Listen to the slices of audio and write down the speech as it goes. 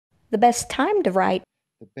The best time to write.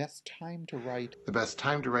 The best time to write. The best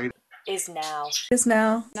time to write is now. Is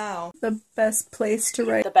now. Now. The best place to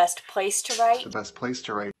write. The best place to write. The best place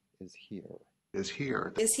to write Is here. is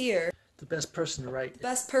here. Is here. The best person to write. The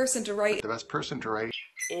best person to write. The best person to write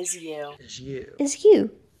Is you. Is you. Is you.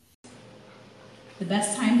 The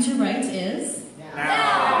best time to write is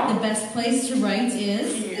Now. The best place to write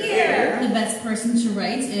is Here. The best person to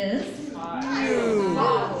write is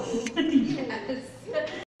Yes.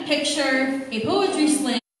 Picture a poetry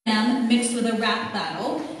slam mixed with a rap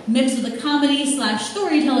battle, mixed with a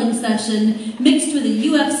comedy/storytelling session, mixed with a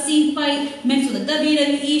UFC fight, mixed with a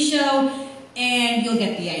WWE show, and you'll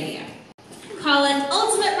get the idea. Call it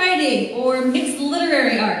ultimate writing or mixed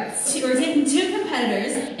literary arts. We're taking two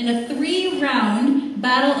competitors in a 3-round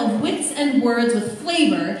battle of wits and words with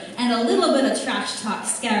flavor and a little bit of trash talk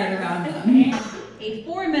scattered around them. A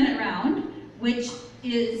 4-minute round, which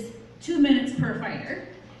is 2 minutes per fighter.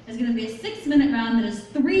 There's going to be a 6-minute round that is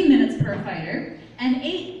 3 minutes per fighter, and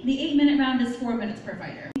the 8-minute round is 4 minutes per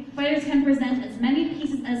fighter. Fighters can present as many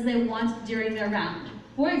pieces as they want during their round.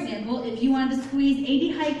 For example, if you wanted to squeeze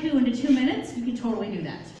 80 haiku into 2 minutes, you can totally do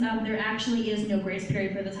that. There actually is no grace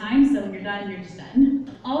period for the time, so when you're done, you're just done.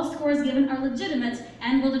 All scores given are legitimate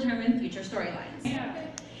and will determine future storylines.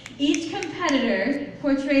 Each competitor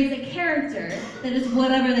portrays a character that is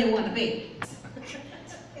whatever they want to be.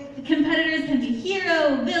 The competitors can be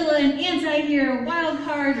hero, villain, anti-hero, wild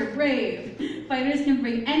card, or brave. Fighters can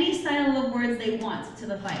bring any style of words they want to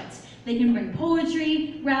the fight. They can bring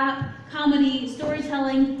poetry, rap, comedy,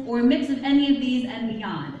 storytelling, or a mix of any of these and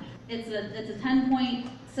beyond. It's a 10-point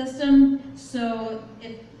system, so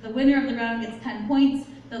if the winner of the round gets 10 points,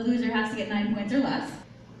 the loser has to get 9 points or less.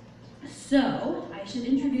 So, I should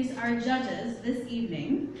introduce our judges this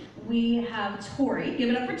evening. We have Tori. Give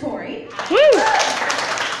it up for Tori. Woo!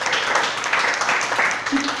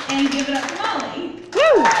 And give it up for Molly.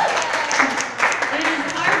 Woo! It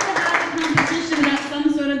is hard to have a competition without some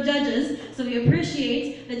sort of judges, so we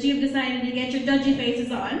appreciate that you've decided to get your judgy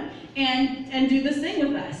faces on and do this thing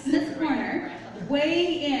with us. In this corner,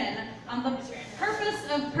 weighing in on the purpose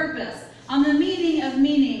of purpose, on the meaning of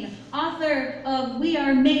meaning, author of We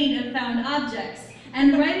Are Made of Found Objects,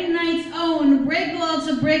 and Writing Night's own Break Law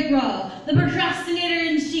to Break Raw, the procrastinator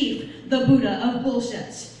in chief, the Buddha of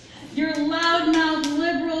bullshit. Your loudmouth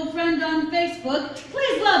liberal friend on Facebook,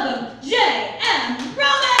 please welcome J.M.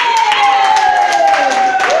 Romig!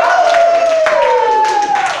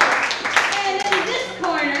 And in this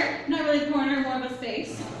corner, not really a corner, more of a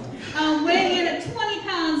space, weighing in at 20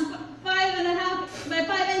 pounds, 5.5 by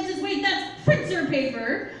 5 inches, wait, that's printer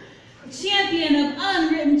paper, champion of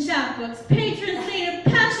unwritten chapbooks, patron saint of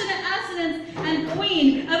passionate assonance, and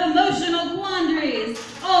queen of emotional quandaries,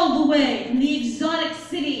 all the way from the exotic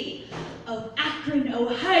city of Akron,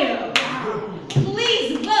 Ohio.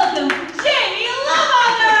 Please welcome Jamie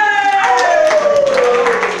Laubacher!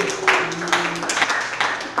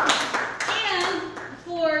 And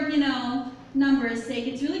for, numbers' sake,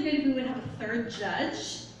 it's really great if we would have a third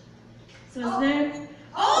judge. So is there...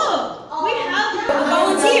 Oh! We have a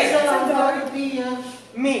volunteer! That would be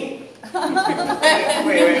me.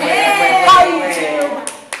 Wait. Hi, YouTube.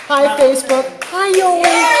 Hi, Facebook. Hi,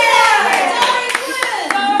 Yolie.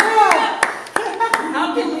 How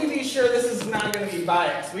can we be sure this is not going to be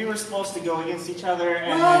biased? We were supposed to go against each other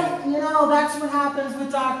and Well, that's what happens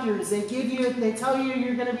with doctors. They tell you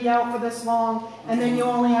you're going to be out for this long, and then you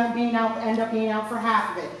only end up being out for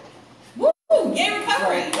half of it. Woo! Yay,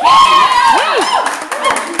 recovery!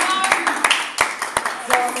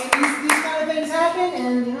 So, these kind of things happen,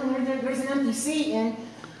 and, there's an empty seat, and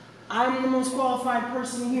I'm the most qualified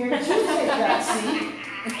person here to take that seat.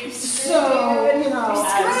 So,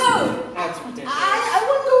 that's ridiculous. I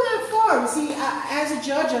wouldn't go that far. See, as a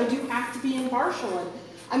judge, I do have to be impartial.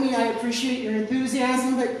 And I appreciate your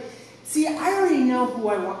enthusiasm, but see, I already know who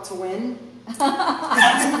I want to win.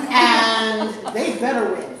 And they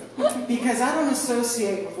better win. Because I don't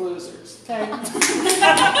associate with losers, okay?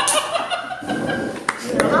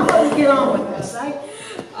 How about we get on with this, right?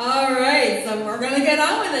 All right, so we're going to get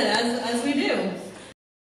on with it as we do.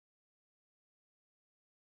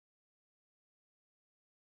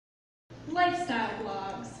 Lifestyle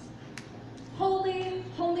blogs.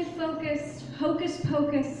 Holy focused,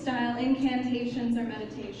 hocus-pocus style incantations or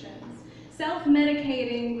meditations.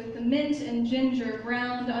 Self-medicating with the mint and ginger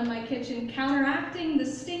ground on my kitchen, counteracting the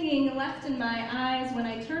stinging left in my eyes when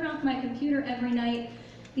I turn off my computer every night.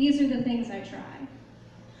 These are the things I try.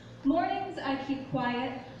 Mornings I keep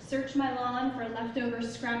quiet, search my lawn for leftover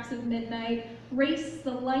scraps of midnight, race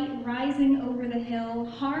the light rising over the hill,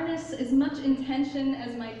 harness as much intention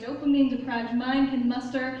as my dopamine-deprived mind can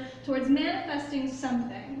muster towards manifesting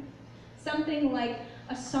something. Something like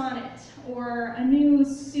a sonnet or a new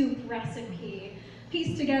soup recipe,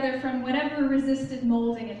 pieced together from whatever resisted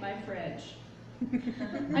molding in my fridge.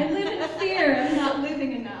 I live in fear of not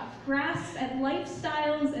living enough, grasp at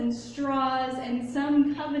lifestyles and straws and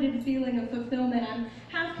some coveted feeling of fulfillment I'm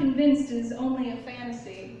half convinced is only a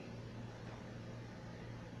fantasy.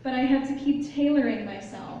 But I have to keep tailoring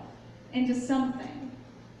myself into something,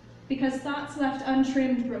 because thoughts left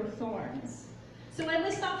untrimmed grow thorns. So I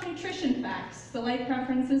list off nutrition facts, the life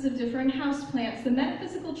preferences of differing houseplants, the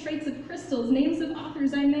metaphysical traits of crystals, names of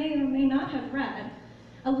authors I may or may not have read,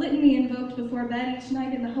 a litany invoked before bed each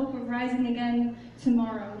night in the hope of rising again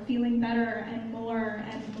tomorrow, feeling better and more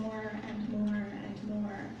and more and more and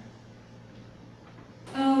more.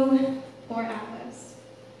 Oh, poor Atlas.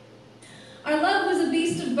 Our love was a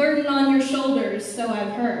beast of burden on your shoulders, so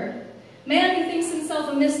I've heard. Man who thinks himself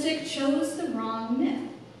a mystic chose the wrong myth.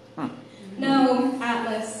 No,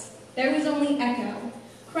 Atlas, there was only echo,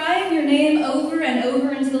 crying your name over and over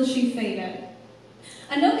until she faded.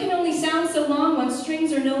 A note can only sound so long once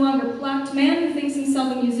strings are no longer plucked. Man who thinks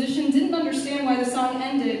himself a musician didn't understand why the song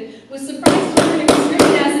ended, was surprised to learn it was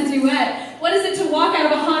written as a duet. What is it to walk out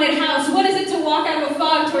of a haunted house? What is it to walk out of a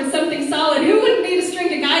fog towards something solid? Who wouldn't need a string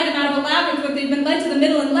to guide them out of a labyrinth when they've been led to the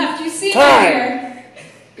middle and left? You see it right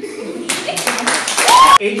here.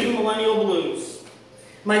 Aging millennial blues.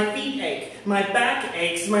 My feet ache, my back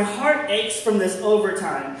aches, my heart aches from this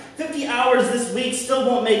overtime. 50 hours this week still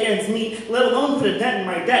won't make ends meet, let alone put a dent in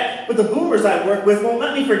my debt. But the boomers I work with won't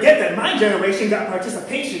let me forget that my generation got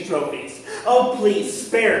participation trophies. Oh, please,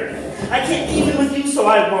 spare me. I can't even with you, so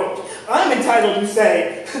I won't. I'm entitled to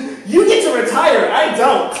say, you get to retire, I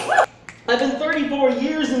don't. I've been 34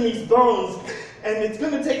 years in these bones, and it's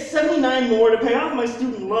going to take 79 more to pay off my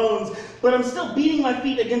student loans. But I'm still beating my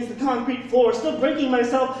feet against the concrete floor, still breaking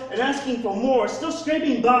myself and asking for more, still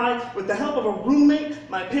scraping by with the help of a roommate,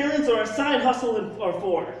 my parents, or a side hustle or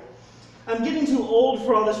four. I'm getting too old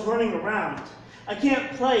for all this running around. I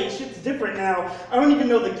can't play, shit's different now. I don't even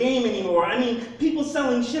know the game anymore. I mean, people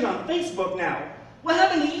selling shit on Facebook now. What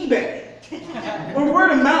happened to eBay? Or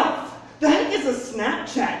word of mouth? The heck is a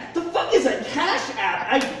Snapchat? The fuck is a Cash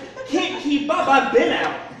App? I can't keep up, I've been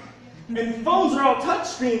out. And phones are all touch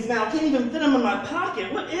screens now, can't even fit them in my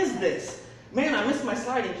pocket. What is this? Man, I miss my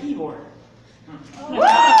sliding keyboard. Woo!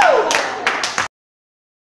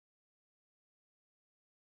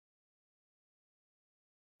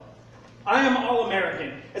 I am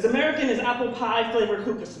all-American. As American as apple pie flavored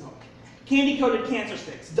hookah smoke, candy-coated cancer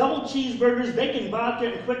sticks, double cheeseburgers, bacon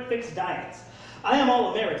vodka, and quick-fix diets. I am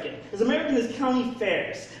all-American. As American as county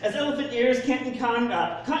fairs, as elephant ears, cotton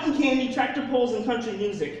candy, tractor pulls, and country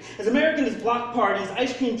music. As American as block parties,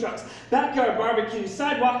 ice cream trucks, backyard barbecues,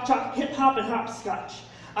 sidewalk chalk, hip-hop, and hopscotch.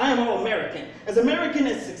 I am all-American. As American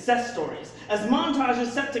as success stories, as montages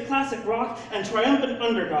set to classic rock and triumphant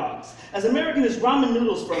underdogs. As American as ramen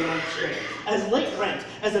noodles for a month straight. As late rent,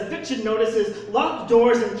 as eviction notices, locked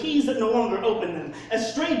doors, and keys that no longer open them.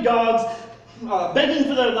 As stray dogs begging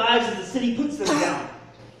for their lives as the city puts them down.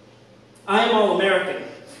 I am all-American.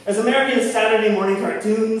 As American as Saturday morning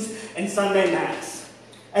cartoons and Sunday mass.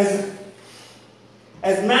 As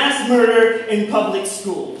mass murder in public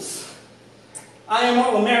schools. I am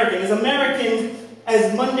all-American. As American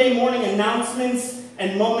as Monday morning announcements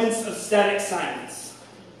and moments of static silence.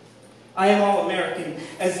 I am all-American.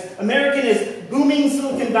 As American as booming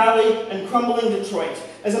Silicon Valley and crumbling Detroit.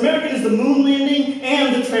 As American as the moon landing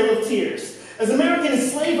and the Trail of Tears. As American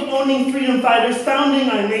as slave-owning freedom fighters founding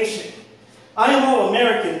our nation. I am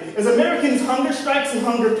all-American. As American as hunger strikes and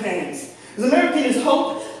hunger pains. As American as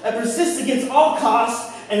hope that persists against all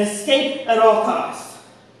costs and escape at all costs.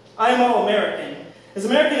 I am all-American. As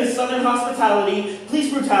American as Southern hospitality,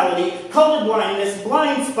 police brutality, color blindness,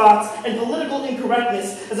 blind spots, and political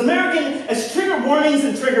incorrectness. As American as trigger warnings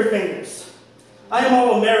and trigger fingers. I am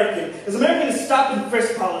all-American. As American as stop and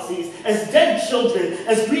frisk policies, as dead children,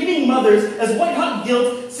 as grieving mothers, as white-hot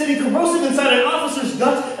guilt sitting corrosive inside an officer's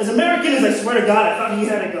gut, as American as I swear to God I thought he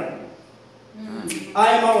had a gun. I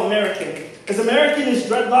am all-American. As American as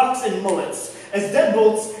dreadlocks and mullets, as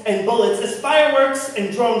deadbolts and bullets, as fireworks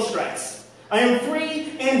and drone strikes. I am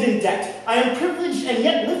free and in debt. I am privileged and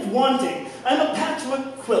yet lift wanting. I am a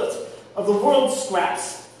patchwork quilt of the world's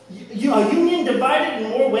scraps. A union divided in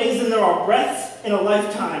more ways than there are breaths in a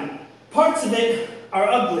lifetime. Parts of it are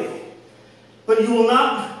ugly, but you will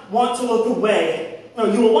not want to look away.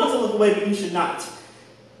 No, you will want to look away, but you should not.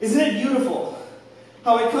 Isn't it beautiful?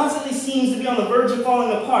 How it constantly seems to be on the verge of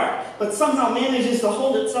falling apart, but somehow manages to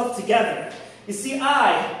hold itself together. You see,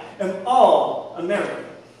 I am all American.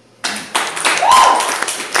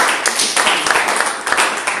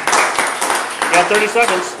 You got 30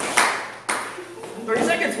 seconds. 30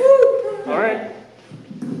 seconds, woo! All right.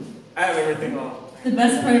 I have everything on. The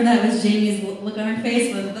best part of that was Jamie's look on her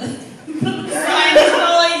face with the sign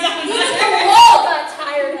falling down. Even the wall got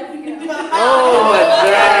tired of you. Oh,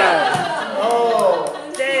 damn.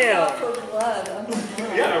 Oh. Damn.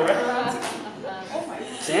 Yeah, right?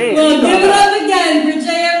 Damn. Well, give it up again for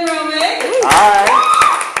J.M. Romig. All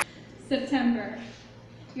right. September.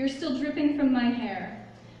 You're still dripping from my hair.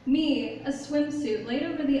 Me, a swimsuit laid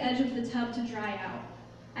over the edge of the tub to dry out.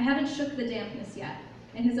 I haven't shook the dampness yet.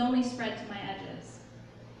 It has only spread to my edges.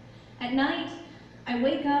 At night, I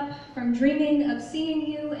wake up from dreaming of seeing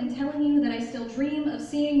you and telling you that I still dream of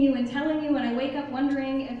seeing you and telling you, and I wake up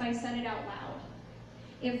wondering if I said it out loud.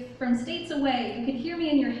 If from states away you could hear me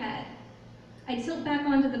in your head, I tilt back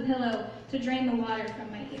onto the pillow to drain the water from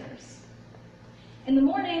my ears. In the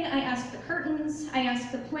morning, I ask the curtains, I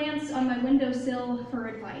ask the plants on my windowsill for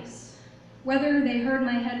advice. Whether they heard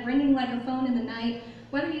my head ringing like a phone in the night,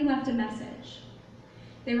 whether you left a message.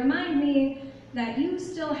 They remind me that you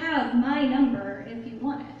still have my number if you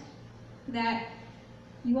want it, that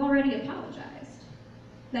you already apologized,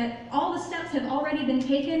 that all the steps have already been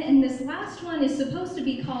taken, and this last one is supposed to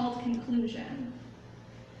be called conclusion.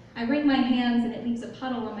 I wring my hands and it leaves a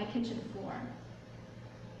puddle on my kitchen floor.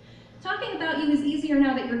 Talking about you is easier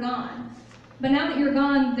now that you're gone, but now that you're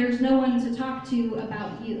gone, there's no one to talk to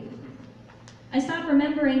about you. I stopped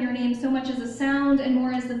remembering your name so much as a sound and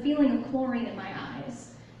more as the feeling of chlorine in my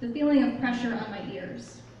eyes, the feeling of pressure on my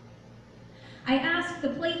ears. I asked the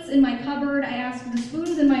plates in my cupboard, I asked the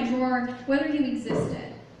spoons in my drawer whether you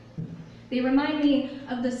existed. They remind me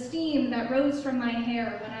of the steam that rose from my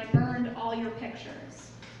hair when I burned all your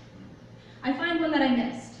pictures. I find one that I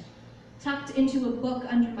missed, tucked into a book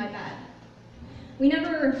under my bed. We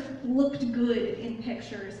never looked good in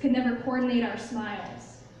pictures, could never coordinate our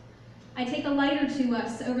smiles. I take a lighter to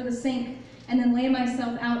us over the sink and then lay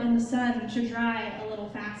myself out in the sun to dry a little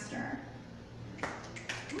faster.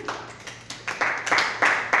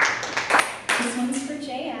 This one's for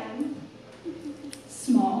JM.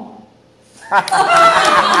 Small.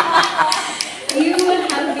 You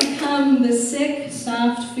have become the sick,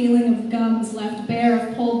 soft feeling of gums left bare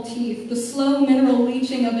of pulled teeth, the slow mineral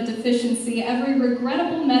leaching of a deficiency, every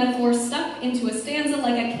regrettable metaphor stuck into a stanza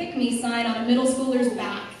like a kick-me sign on a middle schooler's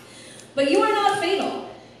back. But you are not fatal.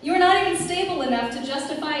 You are not even stable enough to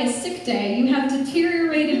justify a sick day. You have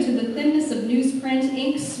deteriorated to the thinness of newsprint,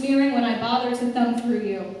 ink smearing when I bother to thumb through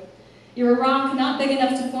you. You're a rock not big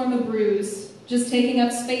enough to form a bruise, just taking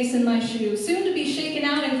up space in my shoe, soon to be shaken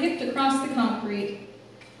out and kicked across the concrete.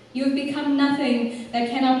 You have become nothing that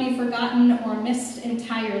cannot be forgotten or missed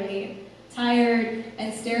entirely, tired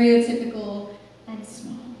and stereotypical and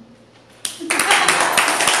small.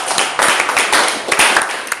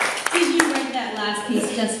 Did you write that last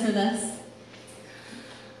piece just for this?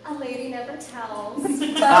 A lady never tells.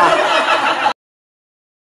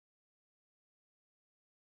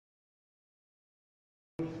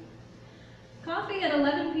 Coffee at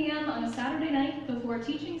 11 p.m. on a Saturday night before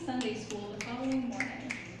teaching Sunday school the following morning.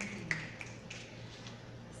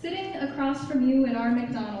 Sitting across from you in our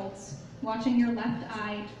McDonald's, watching your left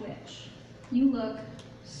eye twitch. You look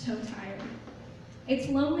so tired. It's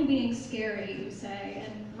lonely being scary, you say,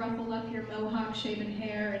 and ruffle up your mohawk-shaven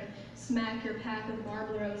hair and smack your pack of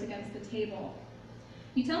Marlboros against the table.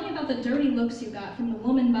 You tell me about the dirty looks you got from the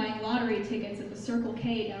woman buying lottery tickets at the Circle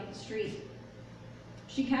K down the street.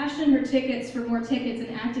 She cashed in her tickets for more tickets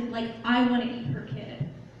and acted like I want to eat her kid.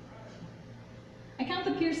 I count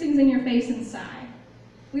the piercings in your face and sigh.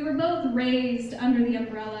 We were both raised under the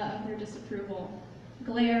umbrella of their disapproval.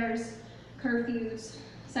 Glares, curfews,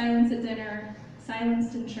 silence at dinner,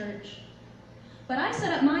 silenced in church. But I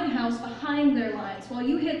set up my house behind their lines while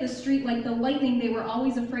you hit the street like the lightning they were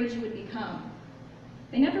always afraid you would become.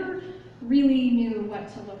 They never really knew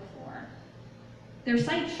what to look for. Their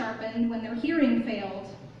sight sharpened when their hearing failed.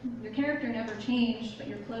 Your character never changed, but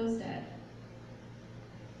your clothes did.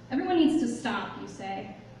 Everyone needs to stop, you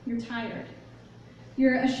say. You're tired.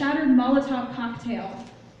 You're a shattered Molotov cocktail,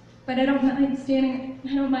 but I don't mind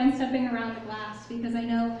stepping around the glass because I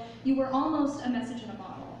know you were almost a message in a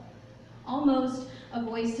bottle, almost a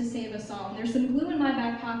voice to save a song. There's some glue in my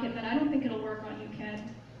back pocket, but I don't think it'll work on you, kid.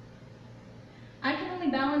 I can only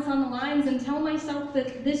balance on the lines and tell myself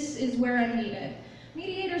that this is where I'm needed.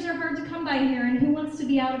 Mediators are hard to come by here, and who wants to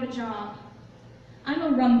be out of a job? I'm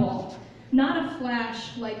a rumble, Not a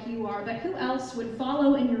flash like you are, but who else would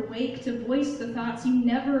follow in your wake to voice the thoughts you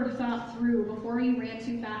never thought through before you ran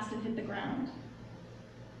too fast and hit the ground?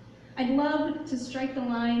 I'd love to strike the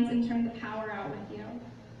lines and turn the power out with you.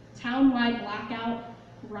 Town-wide blackout,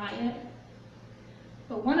 riot.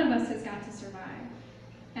 But one of us has got to survive.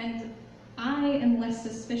 And I am less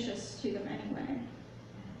suspicious to them anyway.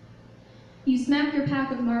 You smack your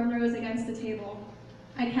pack of Marlboros against the table.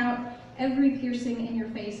 I count every piercing in your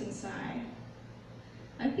face and sigh.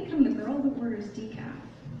 I've become the girl that orders decaf.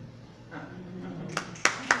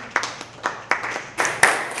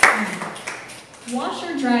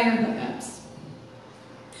 Washer-dryer hookups.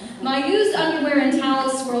 My used underwear and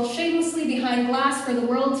towels swirl shamelessly behind glass for the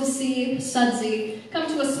world to see, sudsy, come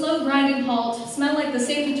to a slow grinding halt, smell like the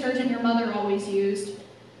same detergent your mother always used.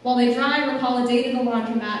 While they dry, recall a date in the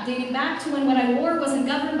laundromat, dating back to when what I wore wasn't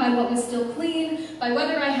governed by what was still clean, by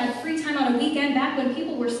whether I had free time on a weekend, back when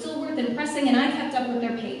people were still worth impressing and I kept up with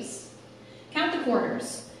their pace. Count the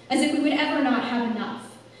quarters, as if we would ever not have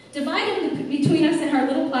enough. Divide them between us in our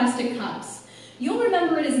little plastic cups. You'll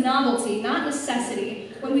remember it as novelty, not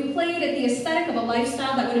necessity, when we played at the aesthetic of a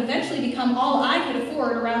lifestyle that would eventually become all I could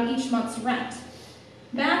afford around each month's rent.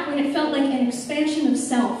 Back when it felt like an expansion of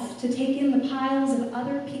self to take in the piles of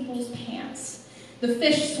other people's pants, the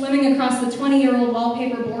fish swimming across the 20-year-old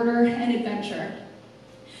wallpaper border and adventure.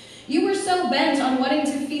 You were so bent on wanting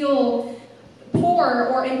to feel poor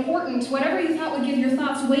or important, whatever you thought would give your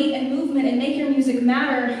thoughts weight and movement and make your music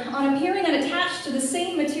matter, on appearing unattached to the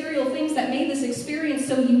same material things that made this experience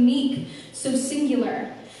so unique, so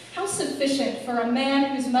singular. How sufficient for a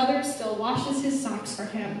man whose mother still washes his socks for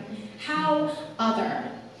him. How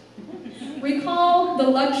other. Recall the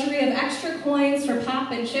luxury of extra coins for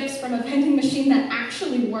pop and chips from a vending machine that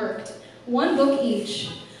actually worked. One book each.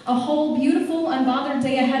 A whole beautiful, unbothered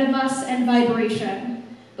day ahead of us and vibration.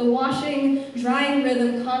 The washing, drying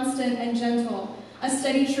rhythm, constant and gentle. A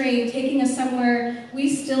steady train taking us somewhere we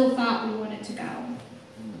still thought we wanted to go.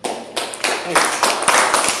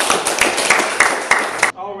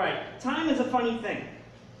 All right, time is a funny thing.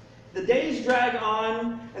 The days drag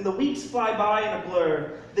on, and the weeks fly by in a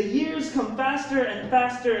blur. The years come faster and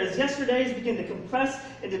faster as yesterdays begin to compress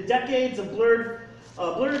into decades of blurred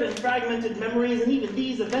and fragmented memories, and even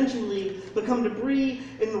these eventually become debris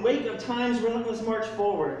in the wake of time's relentless march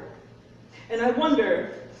forward. And I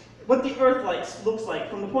wonder what the Earth looks like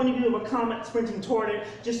from the point of view of a comet sprinting toward it,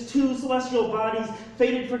 just two celestial bodies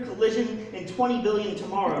fated for collision in 20 billion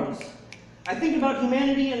tomorrows. I think about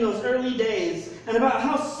humanity in those early days, and about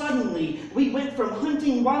how suddenly we went from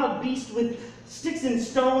hunting wild beasts with sticks and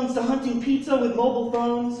stones to hunting pizza with mobile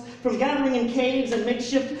phones, from gathering in caves and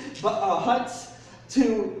makeshift huts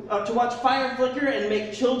to watch fire flicker and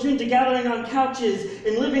make children, to gathering on couches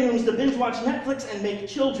in living rooms to binge watch Netflix and make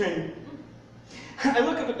children. I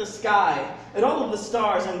look up at the sky, at all of the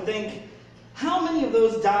stars, and think, how many of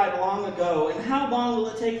those died long ago, and how long will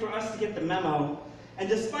it take for us to get the memo? And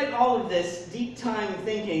despite all of this deep time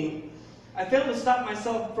thinking, I fail to stop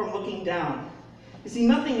myself from looking down. You see,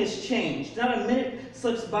 nothing has changed. Not a minute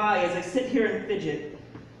slips by as I sit here and fidget,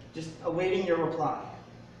 just awaiting your reply.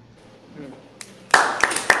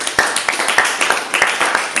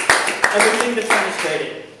 Everything that's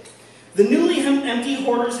demonstrated. The newly empty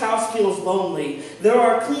hoarder's house feels lonely. There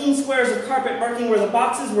are clean squares of carpet marking where the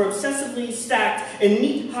boxes were obsessively stacked in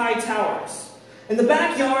neat high towers. And the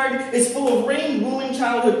backyard is full of rain-wooing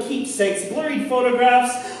childhood keepsakes, blurred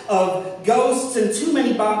photographs of ghosts, and too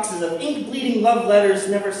many boxes of ink-bleeding love letters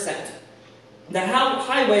never sent. The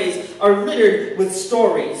highways are littered with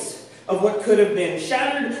stories of what could have been,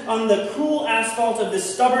 shattered on the cruel asphalt of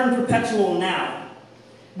this stubborn perpetual now.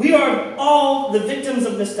 We are all the victims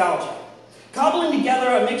of nostalgia, cobbling together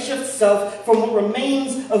a makeshift self from what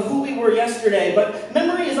remains of who we were yesterday, but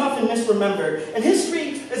memory is often misremembered, and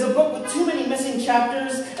history is a book with too many missing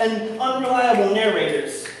chapters and unreliable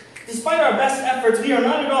narrators. Despite our best efforts, we are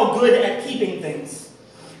not at all good at keeping things.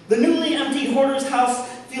 The newly emptied hoarder's house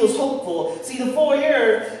feels hopeful. See, the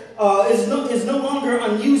foyer is no longer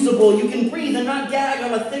unusable. You can breathe and not gag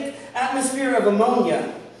on a thick atmosphere of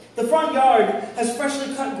ammonia. The front yard has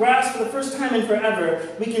freshly cut grass for the first time in forever.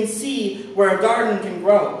 We can see where a garden can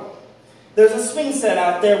grow. There's a swing set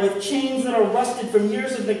out there with chains that are rusted from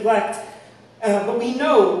years of neglect, but we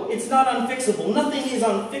know it's not unfixable. Nothing is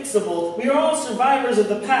unfixable. We are all survivors of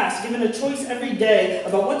the past, given a choice every day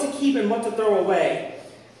about what to keep and what to throw away.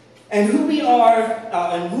 And who we are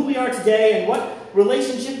today, and what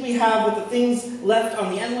relationship we have with the things left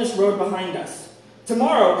on the endless road behind us.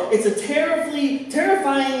 Tomorrow, it's a terrifyingly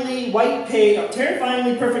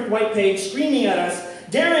perfect white page screaming at us,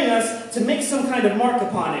 daring us to make some kind of mark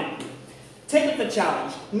upon it. Take up the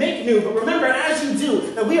challenge, make new, but remember as you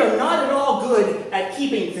do that we are not at all good at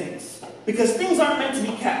keeping things, because things aren't meant to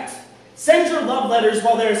be kept. Send your love letters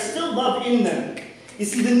while there is still love in them. You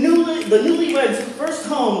see, the newlyweds' first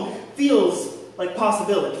home feels like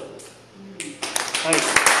possibility. Nice.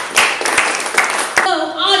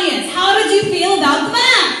 So, audience, how did you feel about the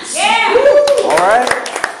match? Yeah! Alright.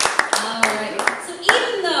 So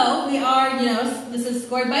even though we are, this is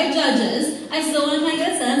scored by judges, I still want to kind of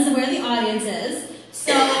get a sense of where the audience is.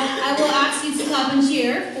 So I will ask you to clap and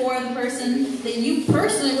cheer for the person that you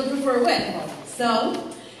personally would prefer win. So,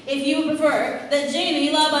 if you would prefer that Jamie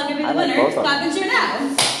Laubacher be the winner, clap and cheer now.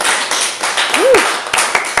 Woo!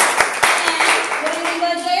 And what do you think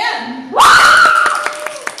about JM?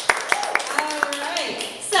 Alright,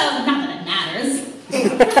 so not that it matters.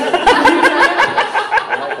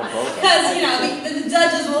 Because, the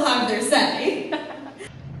judges will have their say.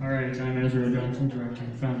 Alright, I'm Azriel, director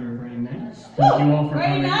and founder of Writing Nights. Thank you all for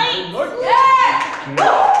coming. Yeah!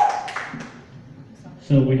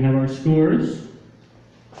 So we have our scores.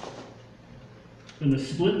 In the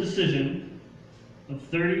split decision of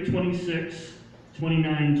 30-26,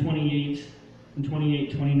 29-28, and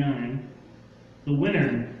 28-29, the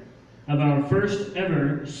winner of our first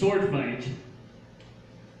ever sword fight,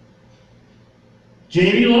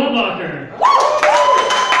 Jamie Laubacher.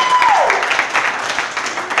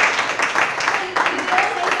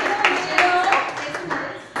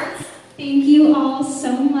 Thank you all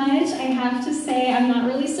so much. I have to say, I'm not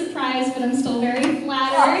really surprised, but I'm still very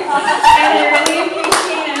flattered. And I really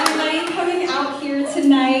appreciate everybody coming out here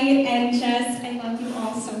tonight, and just, I love you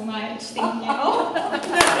all so much. Thank you.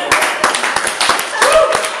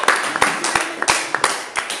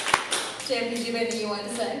 Jam, did you have anything you wanted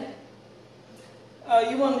to say?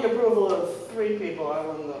 You won the approval of 3 people. I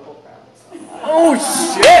won the whole crowd. So. Oh,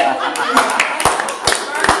 shit!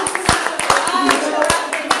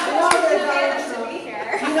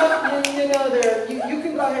 You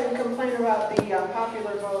can go ahead and complain about the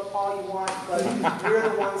popular vote all you want, but we're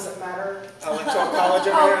the ones that matter. Electoral college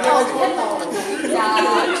over here.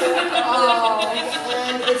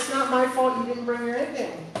 And it's not my fault you didn't bring your A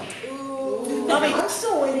game. I'm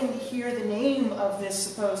still waiting to hear the name of this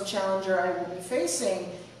supposed challenger I will be facing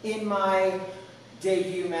in my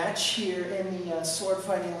debut match here in the sword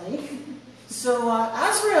fighting league. So,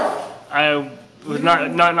 Azriel.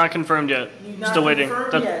 Not confirmed yet. Still waiting.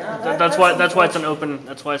 That's why it's an open.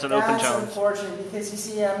 That's why it's an open challenge. That's unfortunate because you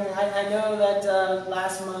see, I mean, I know that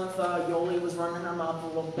last month Yoli was running her mouth a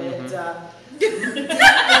little bit. It didn't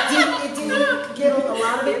get a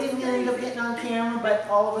lot of it didn't end up getting on camera, but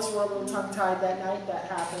all of us were a little tongue-tied that night. That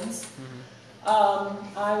happens.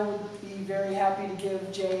 I would be very happy to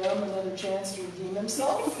give JM another chance to redeem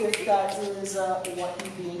himself if that is what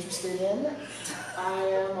he'd be interested in. I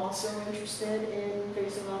am also interested in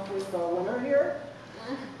facing off with a winner here.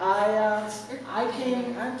 I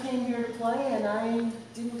came here to play, and I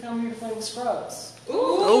didn't come here to play with scrubs.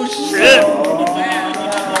 Oh shit!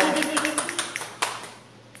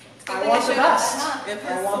 I want the best.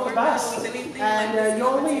 I want the best. And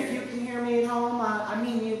Yoli, if you can hear me at home, I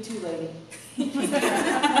mean you too, lady.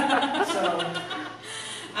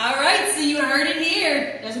 Alright, so you heard it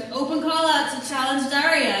here. There's an open call out to challenge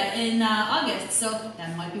Daria in August, so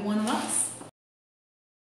that might be one of us.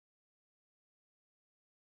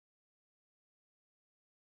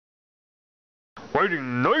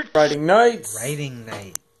 Writing night. Writing night. Writing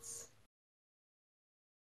night.